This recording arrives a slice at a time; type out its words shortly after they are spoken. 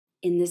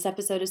In this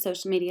episode of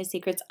Social Media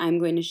Secrets, I'm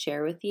going to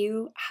share with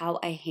you how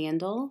I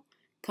handle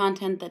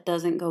content that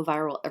doesn't go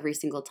viral every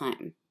single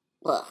time.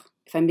 Ugh.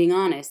 If I'm being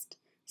honest,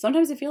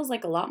 sometimes it feels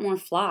like a lot more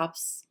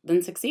flops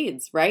than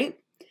succeeds, right?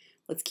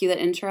 Let's cue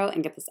that intro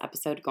and get this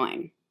episode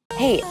going.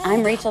 Hey,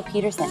 I'm Rachel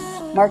Peterson,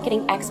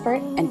 marketing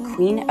expert and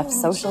queen of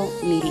social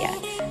media.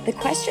 The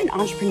question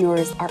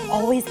entrepreneurs are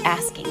always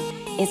asking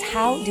is,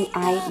 how do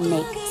I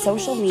make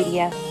social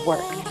media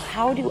work?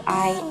 How do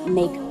I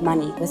make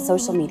money with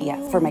social media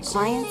for my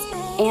clients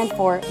and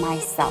for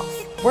myself?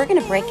 We're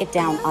going to break it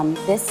down on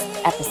this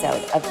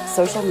episode of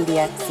Social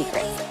Media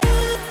Secrets.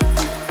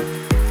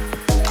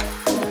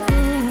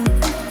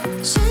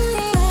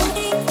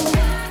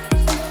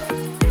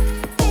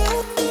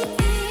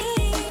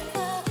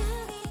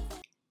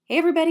 Hey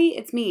everybody,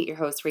 it's me, your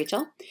host,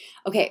 Rachel.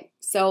 Okay,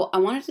 so I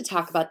wanted to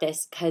talk about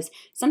this because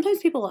sometimes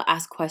people will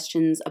ask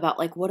questions about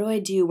what do I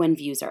do when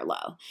views are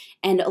low?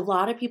 And a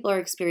lot of people are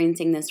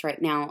experiencing this right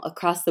now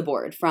across the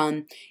board,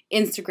 from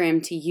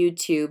Instagram to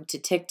YouTube to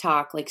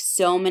TikTok.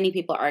 So many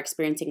people are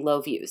experiencing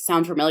low views.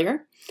 Sound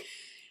familiar?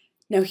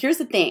 Now here's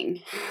the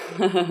thing.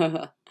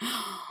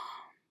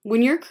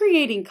 When you're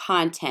creating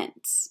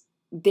content,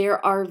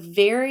 there are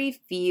very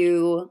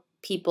few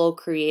people,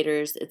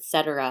 creators,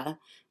 etc.,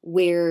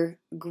 where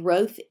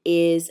growth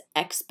is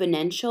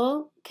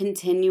exponential,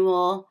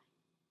 continual,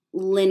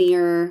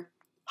 linear,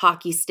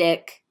 hockey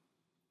stick,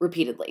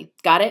 repeatedly.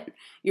 Got it?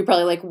 You're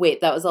probably like,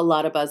 wait, that was a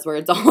lot of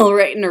buzzwords all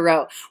right in a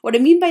row. What I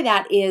mean by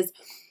that is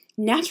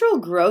natural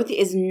growth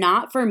is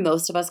not for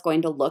most of us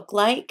going to look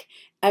like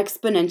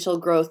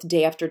exponential growth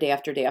day after day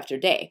after day after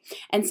day.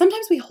 And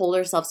sometimes we hold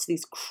ourselves to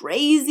these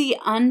crazy,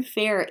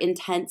 unfair,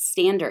 intense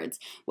standards,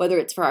 whether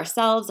it's for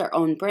ourselves, our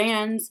own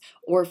brands,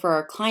 or for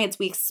our clients.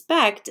 We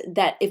expect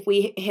that if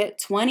we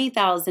hit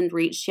 20,000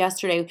 reached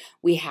yesterday,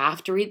 we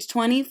have to reach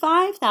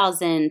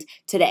 25,000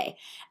 today.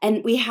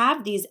 And we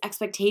have these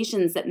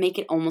expectations that make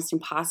it almost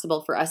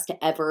impossible for us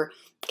to ever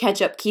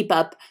catch up, keep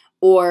up,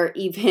 or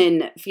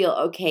even feel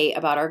okay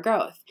about our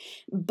growth.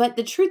 But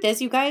the truth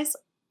is, you guys,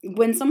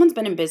 when someone's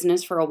been in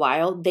business for a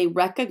while, they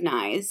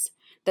recognize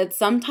that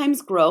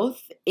sometimes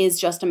growth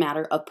is just a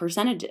matter of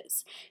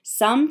percentages.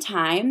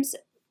 Sometimes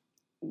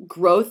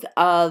growth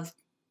of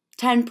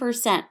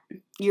 10%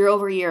 year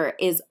over year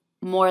is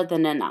more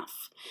than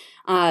enough.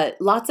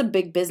 Lots of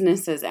big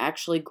businesses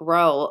actually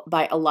grow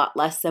by a lot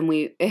less than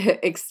we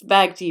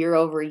expect year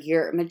over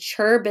year.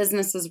 Mature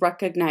businesses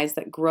recognize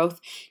that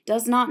growth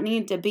does not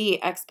need to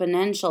be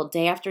exponential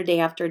day after day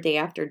after day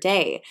after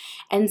day.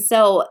 And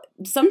so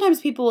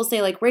sometimes people will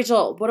say,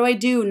 Rachel, what do I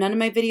do? None of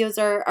my videos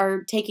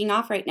are taking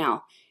off right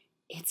now.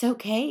 It's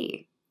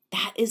okay.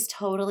 That is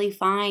totally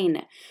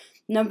fine.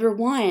 Number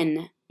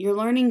one, you're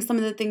learning some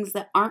of the things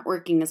that aren't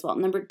working as well.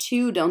 Number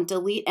two, don't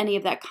delete any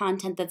of that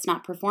content that's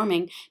not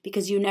performing,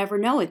 because you never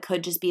know. It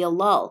could just be a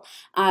lull.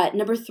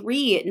 Number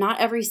three, not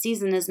every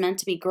season is meant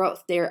to be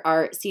growth. There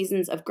are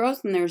seasons of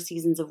growth and there are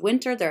seasons of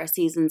winter. There are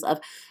seasons of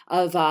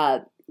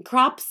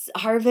crops,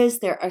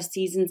 harvest. There are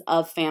seasons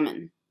of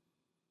famine.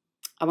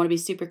 I want to be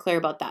super clear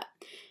about that.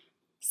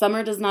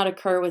 Summer does not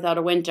occur without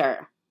a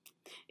winter.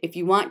 If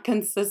you want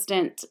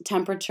consistent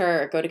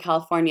temperature, go to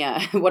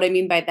California. What I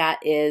mean by that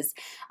is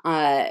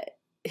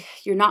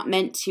you're not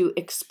meant to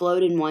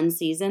explode in one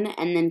season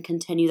and then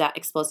continue that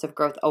explosive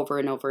growth over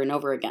and over and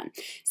over again.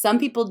 Some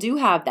people do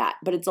have that,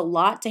 but it's a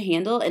lot to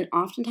handle. And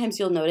oftentimes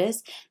you'll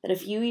notice that a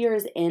few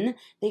years in,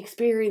 they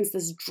experience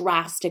this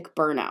drastic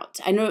burnout.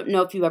 I don't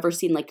know if you've ever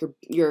seen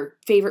your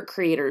favorite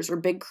creators or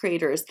big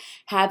creators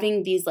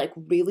having these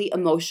really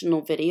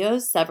emotional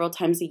videos several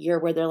times a year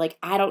where they're like,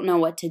 I don't know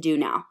what to do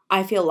now.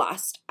 I feel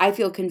lost. I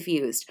feel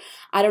confused.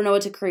 I don't know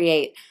what to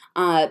create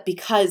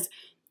because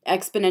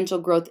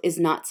exponential growth is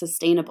not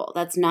sustainable.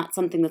 That's not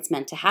something that's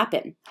meant to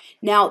happen.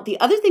 Now, the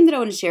other thing that I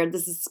want to share,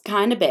 this is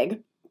kind of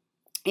big,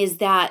 is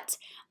that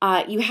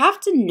you have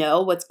to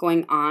know what's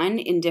going on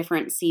in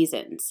different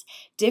seasons.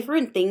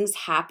 Different things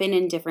happen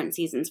in different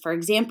seasons. For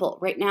example,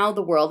 right now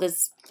the world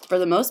is, for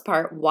the most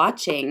part,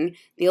 watching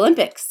the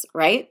Olympics,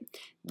 right?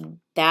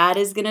 That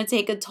is going to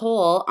take a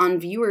toll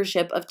on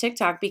viewership of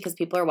TikTok because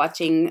people are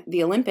watching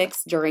the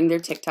Olympics during their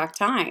TikTok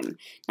time.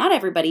 Not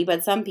everybody,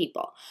 but some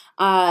people.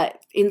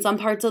 In some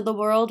parts of the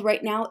world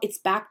right now, it's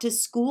back to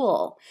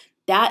school.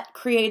 That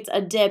creates a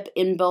dip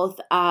in both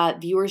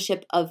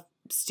viewership of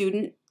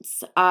students,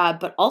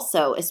 but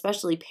also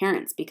especially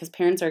parents, because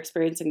parents are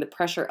experiencing the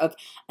pressure of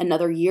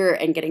another year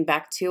and getting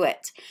back to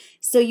it.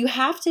 So you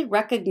have to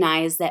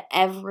recognize that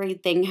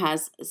everything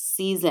has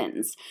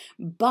seasons,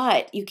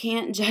 but you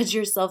can't judge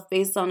yourself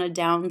based on a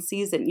down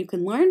season. You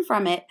can learn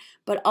from it,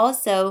 but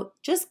also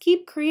just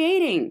keep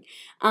creating.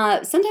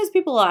 Sometimes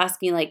people will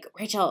ask me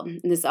Rachel,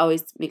 and this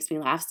always makes me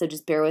laugh, so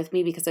just bear with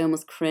me because I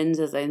almost cringe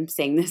as I'm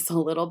saying this a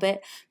little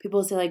bit. People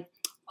will say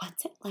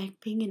what's it like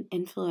being an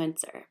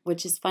influencer?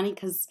 Which is funny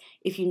because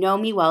if you know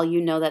me well, you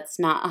know that's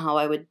not how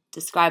I would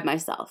describe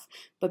myself.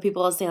 But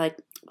people will say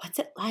what's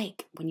it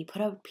like when you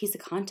put out a piece of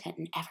content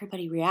and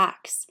everybody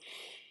reacts?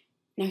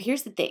 Now,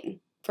 here's the thing.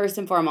 first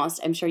and foremost,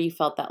 I'm sure you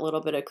felt that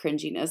little bit of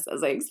cringiness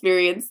as I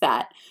experienced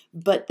that.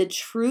 But the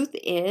truth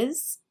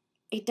is,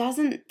 it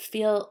doesn't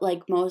feel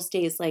like most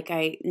days like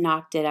I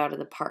knocked it out of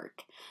the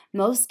park.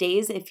 Most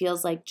days it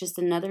feels like just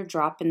another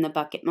drop in the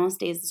bucket. Most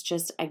days it's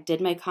just I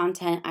did my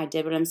content, I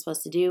did what I'm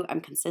supposed to do,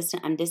 I'm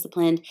consistent, I'm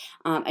disciplined.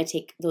 I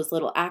take those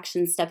little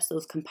action steps,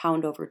 those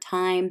compound over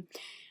time.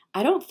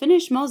 I don't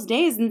finish most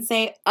days and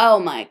say, oh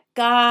my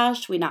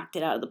gosh, we knocked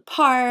it out of the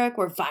park,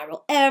 we're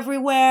viral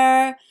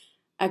everywhere.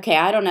 Okay,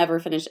 I don't ever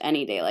finish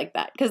any day like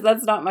that because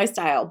that's not my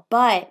style.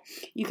 But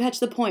you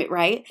catch the point,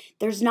 right?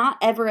 There's not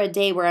ever a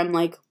day where I'm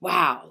like,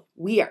 wow,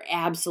 we are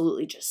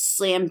absolutely just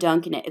slam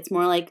dunking it. It's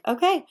more like,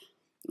 okay,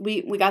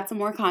 we got some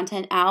more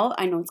content out.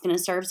 I know it's going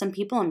to serve some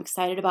people. I'm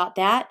excited about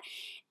that.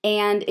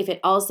 And if it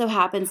also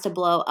happens to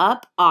blow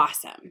up,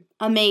 awesome,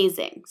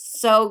 amazing,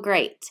 so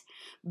great.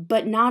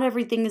 But not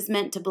everything is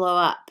meant to blow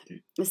up,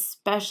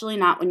 especially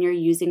not when you're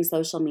using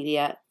social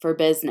media for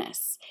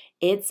business.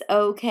 It's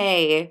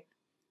okay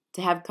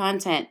to have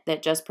content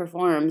that just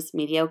performs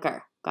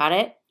mediocre. Got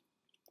it?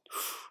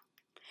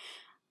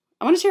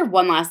 I want to share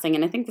one last thing,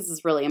 and I think this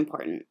is really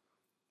important.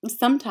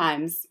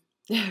 Sometimes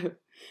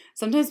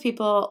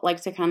people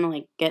like to kind of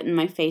like get in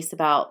my face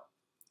about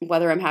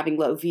whether I'm having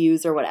low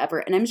views or whatever.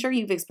 And I'm sure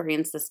you've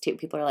experienced this too.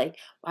 People are like,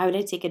 why would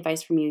I take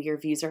advice from you? Your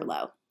views are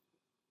low.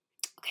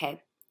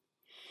 Okay.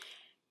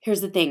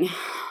 Here's the thing.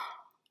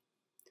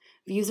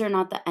 Views are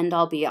not the end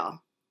all be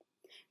all.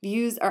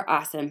 Views are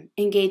awesome.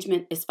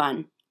 Engagement is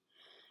fun.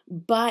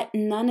 But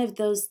none of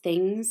those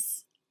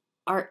things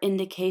are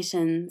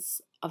indications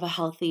of a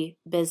healthy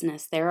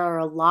business. There are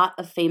a lot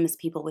of famous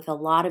people with a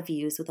lot of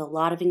views, with a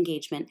lot of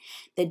engagement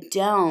that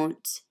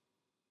don't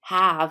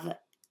have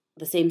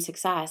the same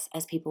success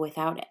as people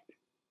without it.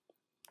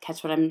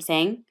 Catch what I'm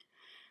saying?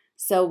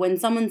 So when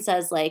someone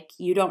says like,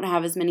 you don't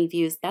have as many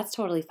views, that's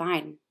totally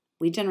fine.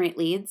 We generate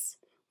leads,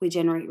 we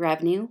generate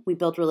revenue, we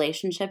build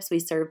relationships, we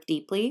serve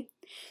deeply.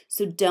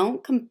 So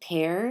don't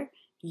compare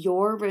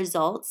your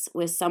results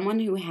with someone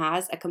who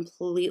has a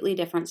completely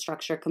different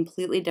structure,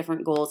 completely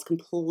different goals,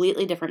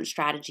 completely different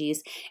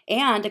strategies,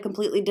 and a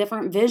completely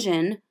different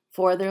vision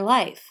for their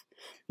life.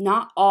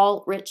 Not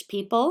all rich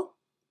people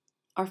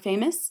are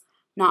famous.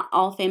 Not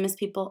all famous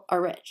people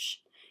are rich.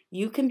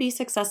 You can be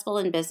successful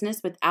in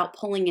business without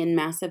pulling in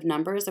massive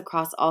numbers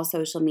across all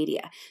social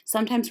media.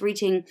 Sometimes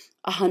reaching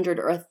 100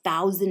 or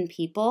 1,000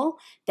 people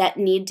that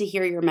need to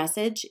hear your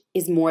message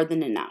is more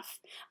than enough.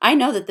 I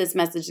know that this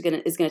message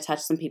is gonna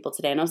touch some people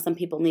today. I know some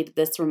people needed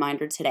this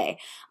reminder today.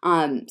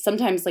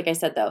 Sometimes, like I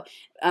said though,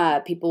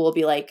 people will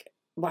be like,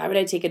 why would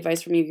I take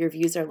advice from you? Your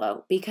views are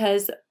low.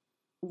 Because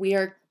we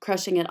are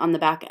crushing it on the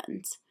back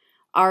end.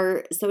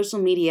 Our social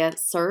media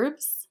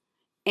serves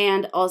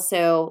and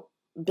also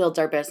builds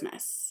our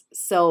business.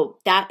 So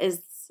that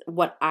is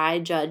what I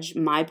judge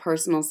my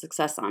personal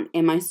success on.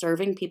 Am I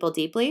serving people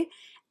deeply?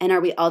 And are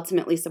we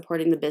ultimately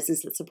supporting the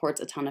business that supports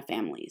a ton of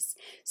families?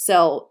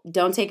 So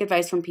don't take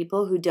advice from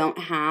people who don't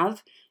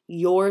have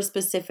your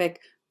specific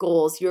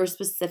goals, your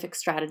specific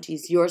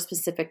strategies, your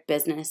specific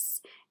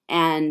business,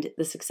 and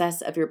the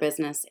success of your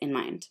business in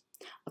mind.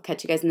 I'll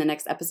catch you guys in the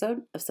next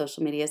episode of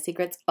Social Media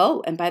Secrets.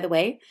 Oh, and by the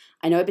way,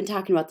 I know I've been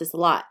talking about this a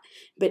lot,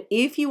 but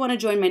if you want to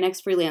join my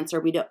next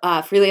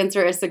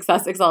Freelancer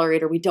Success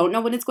Accelerator, we don't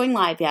know when it's going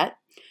live yet,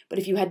 but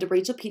if you head to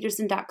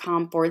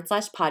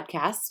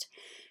rachelpeterson.com/podcast,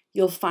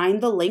 you'll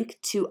find the link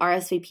to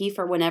RSVP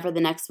for whenever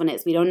the next one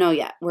is. We don't know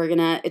yet.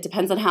 It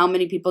depends on how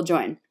many people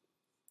join.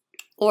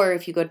 Or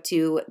if you go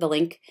to the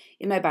link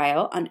in my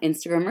bio on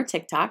Instagram or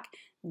TikTok,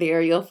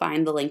 there you'll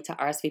find the link to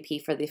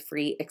RSVP for the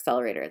free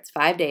accelerator. It's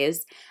 5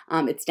 days.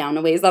 It's down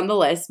a ways on the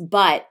list,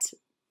 but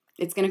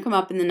it's going to come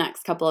up in the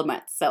next couple of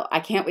months. So I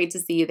can't wait to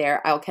see you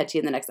there. I'll catch you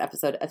in the next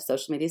episode of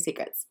Social Media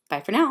Secrets.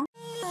 Bye for now.